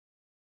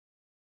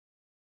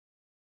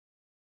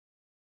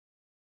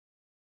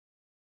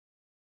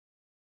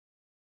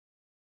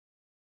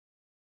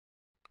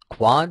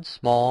Quad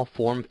Small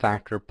Form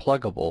Factor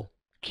Pluggable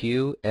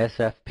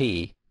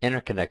QSFP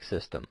Interconnect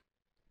System,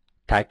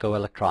 Tyco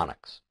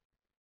Electronics.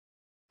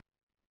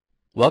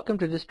 Welcome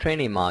to this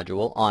training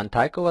module on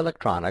Tyco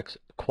Electronics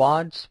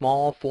Quad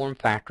Small Form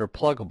Factor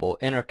Pluggable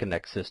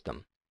Interconnect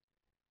System.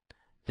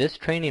 This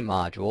training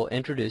module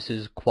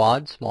introduces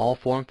Quad Small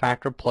Form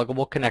Factor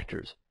Pluggable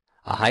Connectors,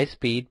 a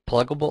high-speed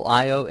pluggable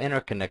I/O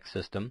interconnect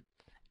system,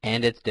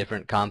 and its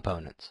different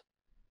components.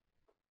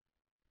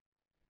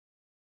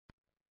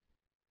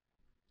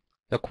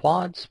 The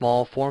Quad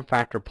Small Form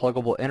Factor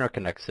Pluggable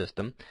Interconnect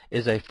System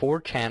is a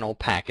 4-channel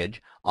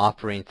package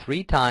offering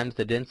 3 times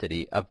the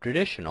density of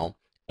traditional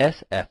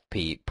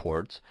SFP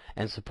ports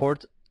and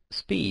supports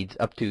speeds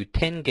up to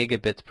 10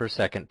 gigabits per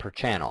second per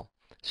channel,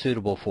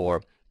 suitable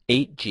for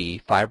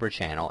 8G fiber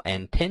channel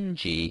and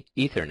 10G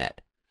Ethernet.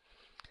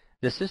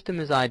 The system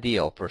is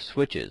ideal for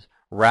switches,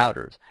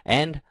 routers,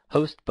 and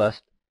host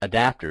bus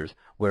adapters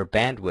where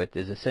bandwidth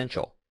is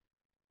essential.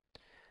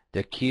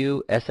 The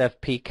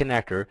QSFP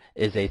connector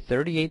is a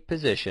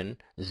 38-position,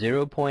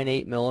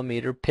 0.8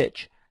 millimeter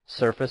pitch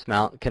surface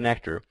mount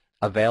connector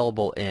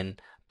available in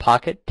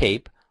pocket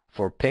tape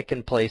for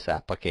pick-and-place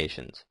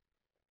applications.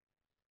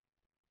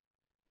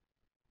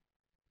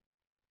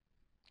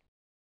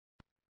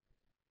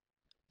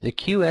 The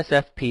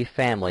QSFP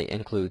family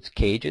includes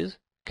cages,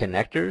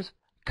 connectors,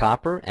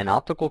 copper and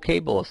optical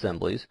cable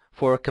assemblies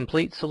for a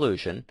complete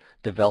solution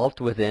developed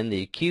within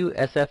the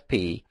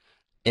QSFP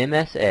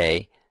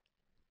MSA,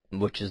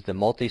 which is the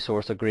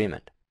multi-source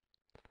agreement.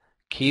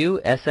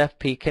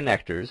 QSFP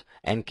connectors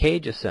and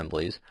cage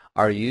assemblies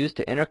are used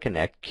to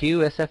interconnect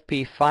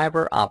QSFP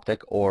fiber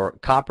optic or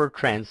copper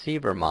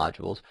transceiver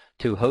modules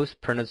to host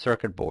printed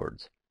circuit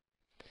boards.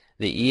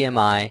 The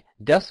EMI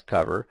dust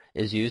cover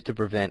is used to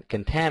prevent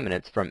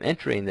contaminants from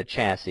entering the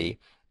chassis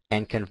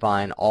and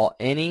confine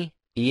any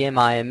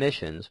EMI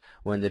emissions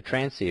when the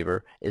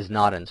transceiver is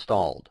not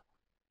installed.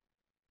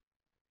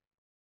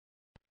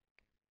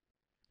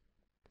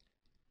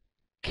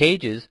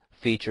 Cages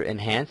feature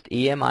enhanced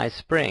EMI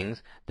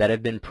springs that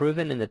have been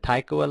proven in the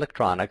Tyco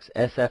Electronics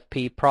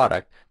SFP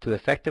product to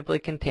effectively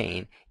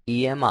contain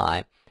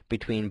EMI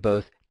between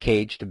both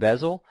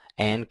cage-to-bezel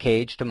and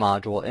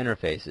cage-to-module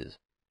interfaces.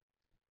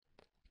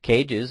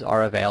 Cages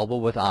are available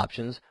with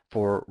options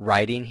for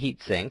writing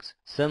heat sinks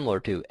similar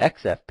to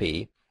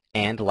XFP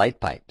and light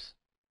pipes.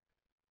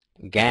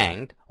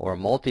 Ganged or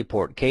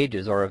multi-port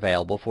cages are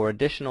available for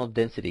additional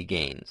density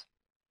gains.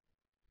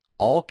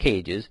 All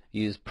cages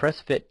use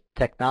press-fit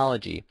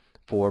technology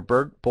for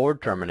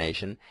board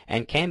termination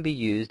and can be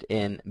used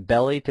in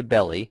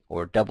belly-to-belly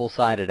or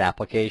double-sided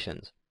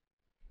applications.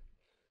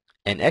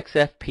 An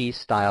XFP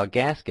style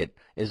gasket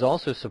is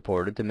also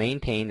supported to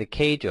maintain the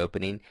cage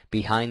opening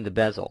behind the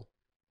bezel.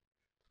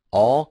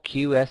 All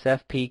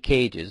QSFP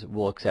cages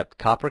will accept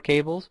copper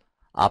cables,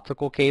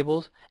 optical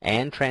cables,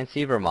 and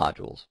transceiver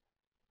modules.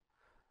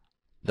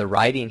 The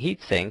writing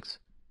heat sinks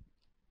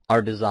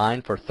are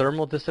designed for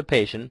thermal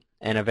dissipation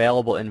and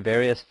available in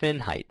various fin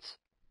heights.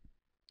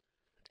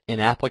 In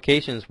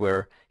applications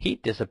where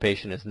heat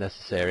dissipation is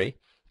necessary,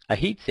 a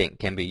heatsink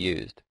can be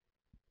used.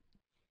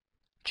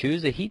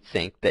 Choose a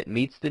heatsink that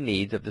meets the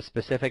needs of the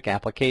specific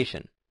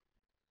application.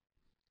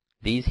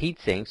 These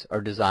heatsinks are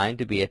designed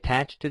to be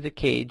attached to the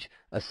cage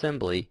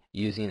assembly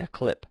using a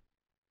clip.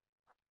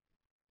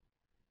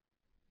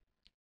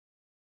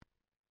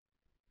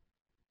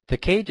 The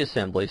cage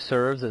assembly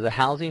serves as a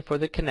housing for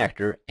the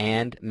connector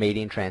and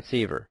mating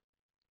transceiver.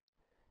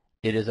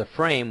 It is a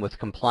frame with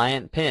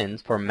compliant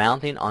pins for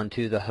mounting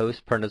onto the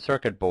host printed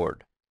circuit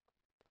board.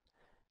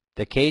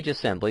 The cage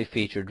assembly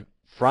featured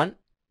front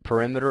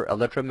perimeter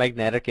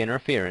electromagnetic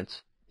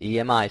interference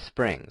EMI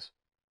springs.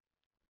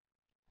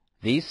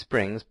 These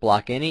springs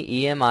block any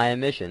EMI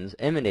emissions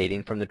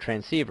emanating from the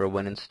transceiver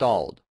when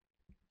installed.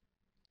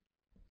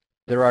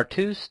 There are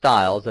 2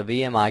 styles of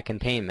EMI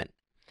containment,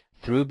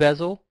 through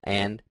bezel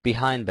and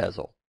behind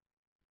bezel.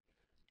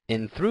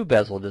 In through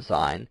bezel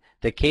design,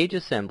 the cage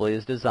assembly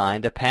is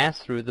designed to pass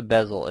through the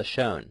bezel as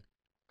shown.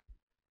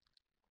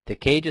 The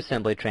cage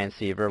assembly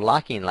transceiver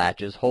locking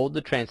latches hold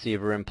the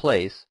transceiver in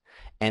place,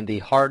 and the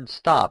hard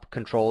stop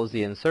controls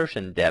the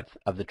insertion depth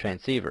of the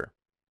transceiver.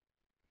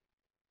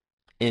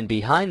 In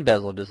behind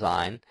bezel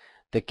design,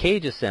 the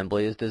cage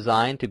assembly is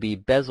designed to be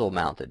bezel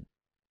mounted.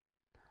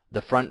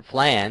 The front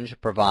flange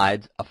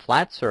provides a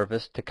flat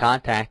surface to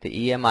contact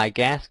the EMI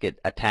gasket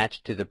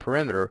attached to the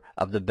perimeter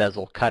of the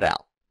bezel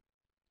cutout.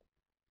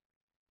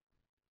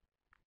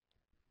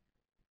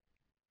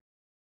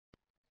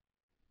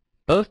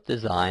 Both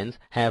designs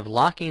have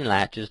locking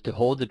latches to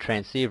hold the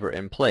transceiver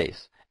in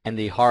place, and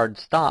the hard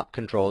stop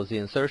controls the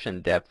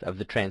insertion depth of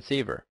the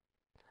transceiver.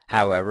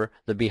 However,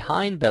 the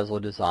behind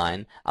bezel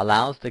design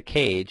allows the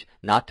cage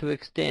not to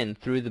extend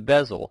through the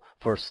bezel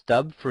for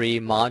stub-free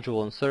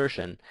module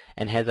insertion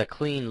and has a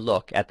clean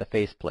look at the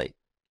faceplate.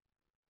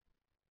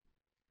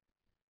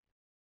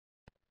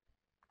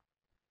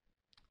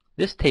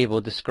 This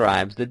table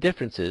describes the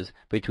differences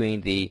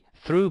between the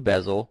through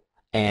bezel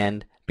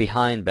and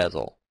behind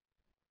bezel.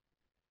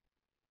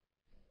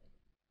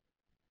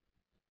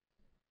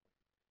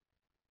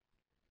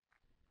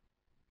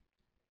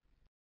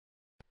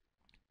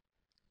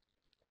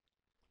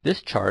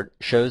 This chart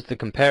shows the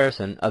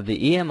comparison of the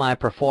EMI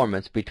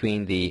performance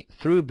between the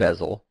through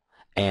bezel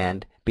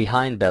and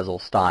behind bezel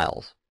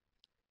styles.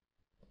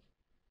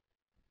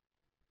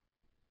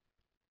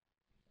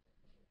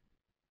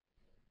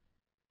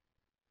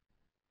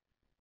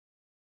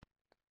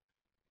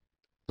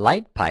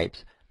 Light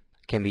pipes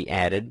can be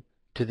added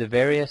to the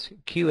various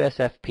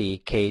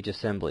QSFP cage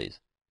assemblies.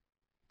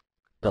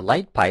 The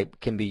light pipe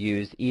can be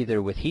used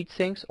either with heat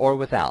sinks or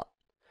without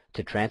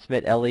to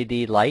transmit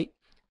LED light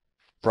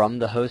from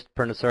the host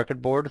printed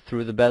circuit board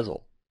through the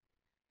bezel.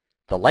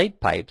 The light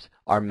pipes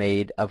are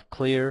made of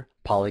clear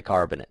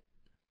polycarbonate.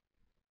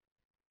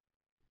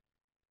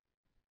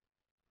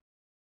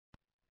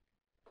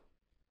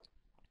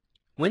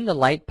 When the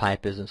light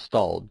pipe is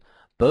installed,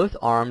 both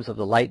arms of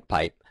the light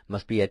pipe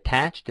must be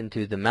attached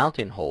into the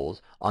mounting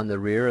holes on the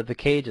rear of the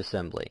cage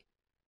assembly.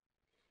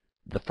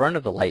 The front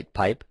of the light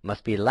pipe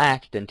must be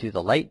latched into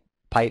the light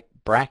pipe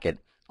bracket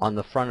on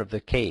the front of the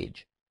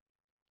cage.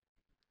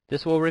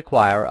 This will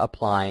require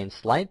applying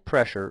slight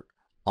pressure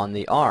on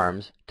the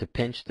arms to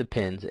pinch the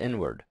pins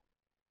inward.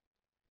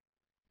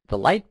 The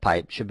light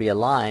pipe should be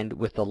aligned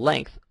with the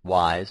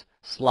lengthwise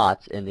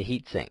slots in the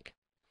heatsink,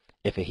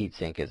 if a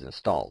heatsink is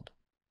installed.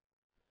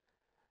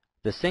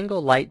 The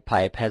single light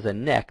pipe has a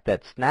neck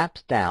that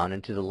snaps down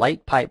into the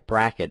light pipe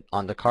bracket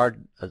on the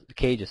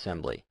cage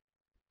assembly.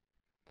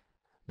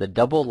 The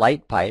double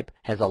light pipe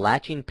has a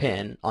latching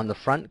pin on the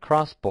front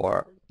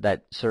crossbar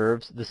that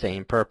serves the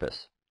same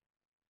purpose.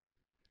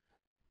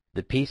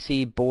 The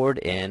PC board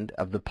end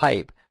of the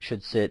pipe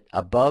should sit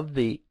above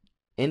the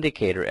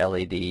indicator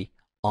LED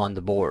on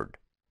the board.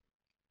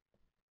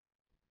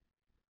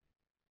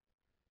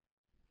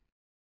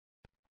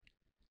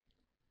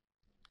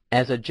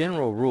 As a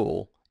general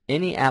rule,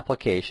 any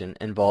application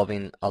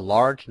involving a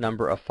large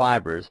number of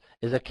fibers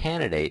is a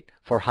candidate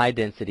for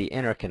high-density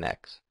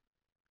interconnects.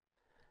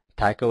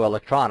 Tyco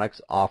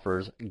Electronics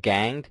offers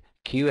ganged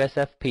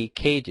QSFP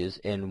cages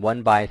in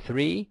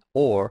 1x3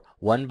 or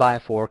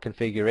 1x4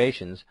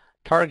 configurations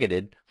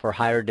targeted for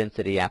higher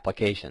density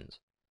applications.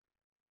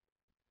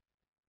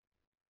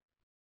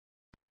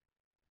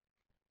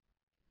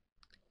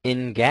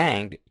 In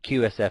ganged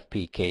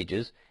QSFP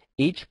cages,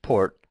 each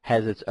port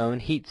has its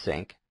own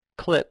heatsink,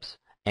 clips,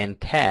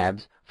 and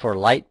tabs for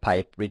light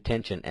pipe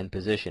retention and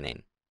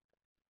positioning.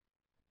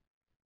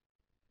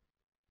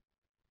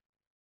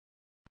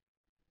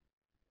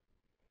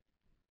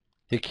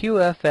 The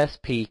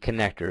QFSP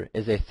connector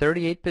is a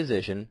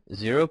 38-position,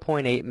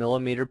 0.8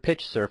 mm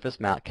pitch surface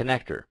mount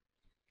connector,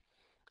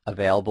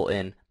 available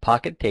in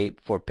pocket tape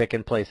for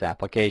pick-and-place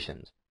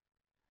applications.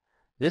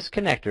 This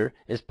connector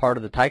is part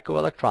of the Tyco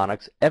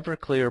Electronics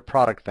Everclear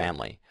product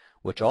family,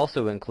 which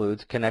also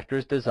includes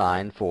connectors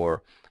designed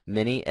for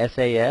mini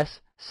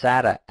SAS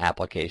SATA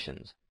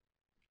applications.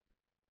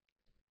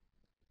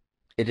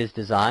 It is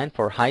designed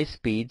for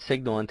high-speed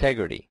signal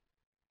integrity.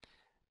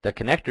 The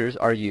connectors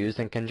are used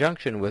in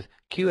conjunction with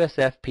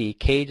QSFP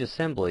cage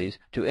assemblies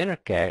to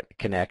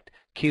interconnect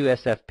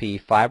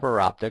QSFP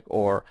fiber optic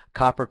or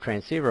copper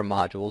transceiver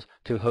modules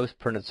to host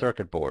printed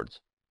circuit boards.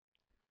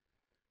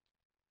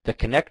 The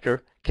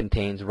connector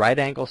contains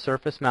right-angle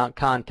surface mount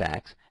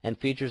contacts and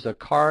features a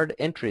card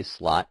entry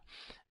slot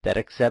that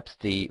accepts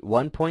the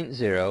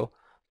 1.0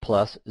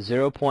 plus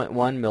 0.1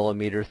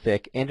 mm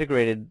thick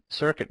integrated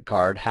circuit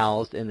card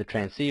housed in the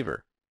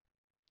transceiver.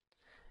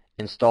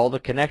 Install the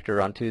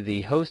connector onto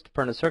the host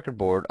printed circuit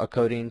board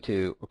according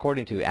to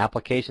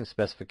application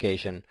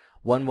specification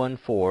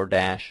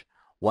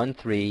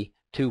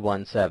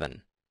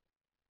 114-13217.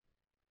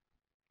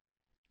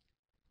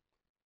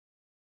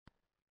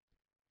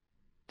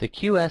 The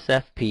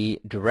QSFP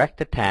direct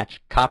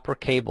attach copper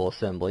cable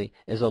assembly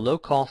is a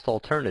low-cost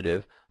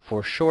alternative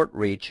for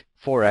short-reach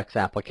 4X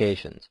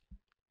applications.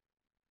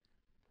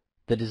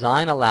 The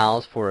design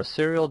allows for a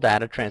serial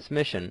data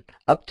transmission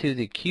up to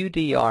the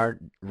QDR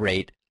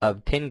rate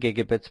of 10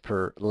 gigabits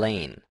per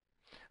lane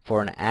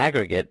for an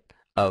aggregate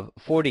of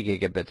 40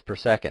 gigabits per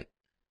second.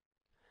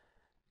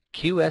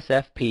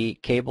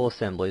 QSFP cable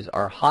assemblies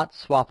are hot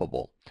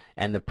swappable,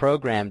 and the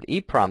programmed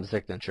EEPROM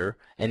signature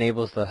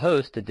enables the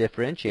host to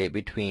differentiate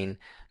between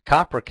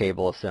copper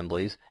cable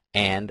assemblies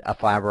and a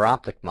fiber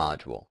optic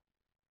module.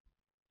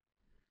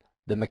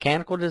 The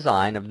mechanical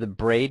design of the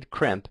braid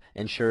crimp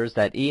ensures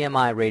that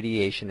EMI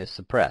radiation is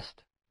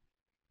suppressed.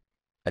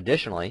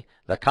 Additionally,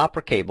 the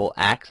copper cable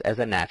acts as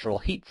a natural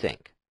heat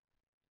sink.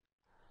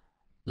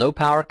 Low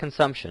power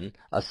consumption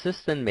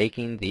assists in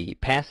making the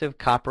passive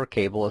copper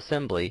cable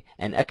assembly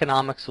an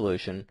economic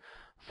solution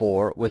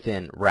for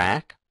within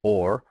rack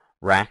or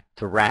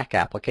rack-to-rack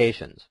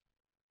applications.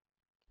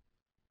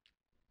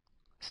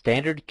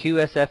 Standard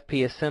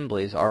QSFP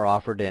assemblies are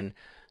offered in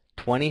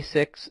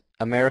 26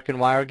 American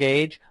wire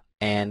gauge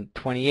and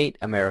 28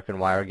 American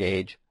wire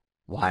gauge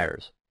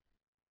wires.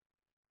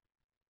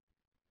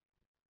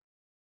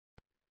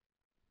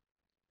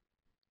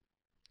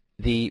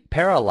 The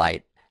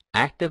PARALIGHT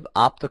active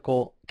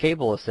optical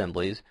cable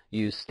assemblies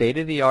use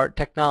state-of-the-art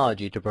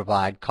technology to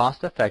provide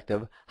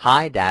cost-effective,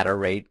 high data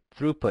rate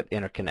throughput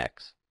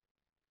interconnects.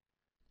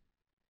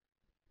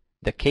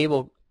 The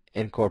cable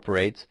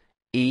incorporates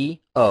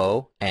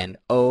E-O and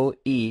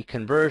O-E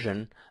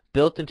conversion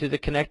built into the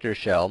connector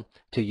shell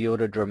to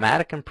yield a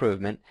dramatic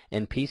improvement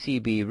in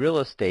PCB real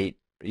estate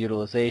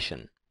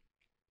utilization.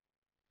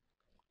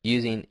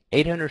 Using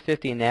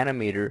 850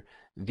 nanometer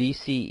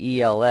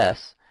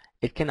VCELS,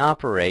 it can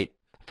operate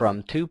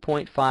from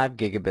 2.5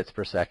 gigabits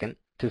per second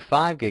to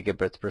 5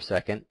 gigabits per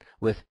second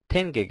with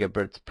 10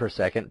 gigabits per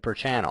second per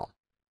channel.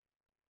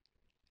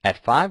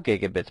 At 5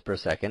 gigabits per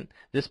second,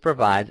 this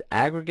provides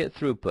aggregate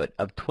throughput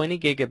of 20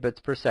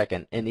 gigabits per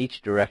second in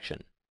each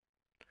direction.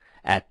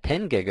 At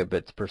 10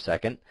 gigabits per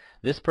second,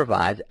 this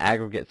provides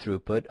aggregate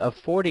throughput of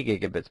 40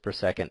 gigabits per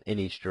second in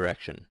each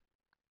direction.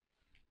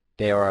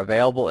 They are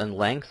available in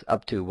lengths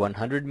up to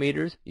 100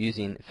 meters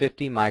using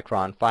 50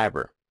 micron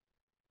fiber.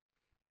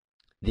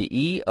 The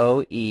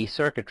EOE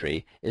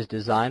circuitry is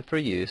designed for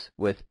use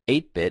with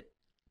 8-bit,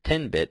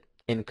 10-bit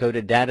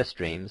encoded data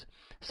streams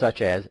such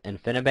as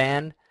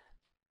InfiniBand,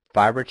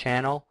 Fiber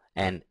Channel,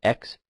 and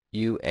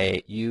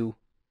XAUI.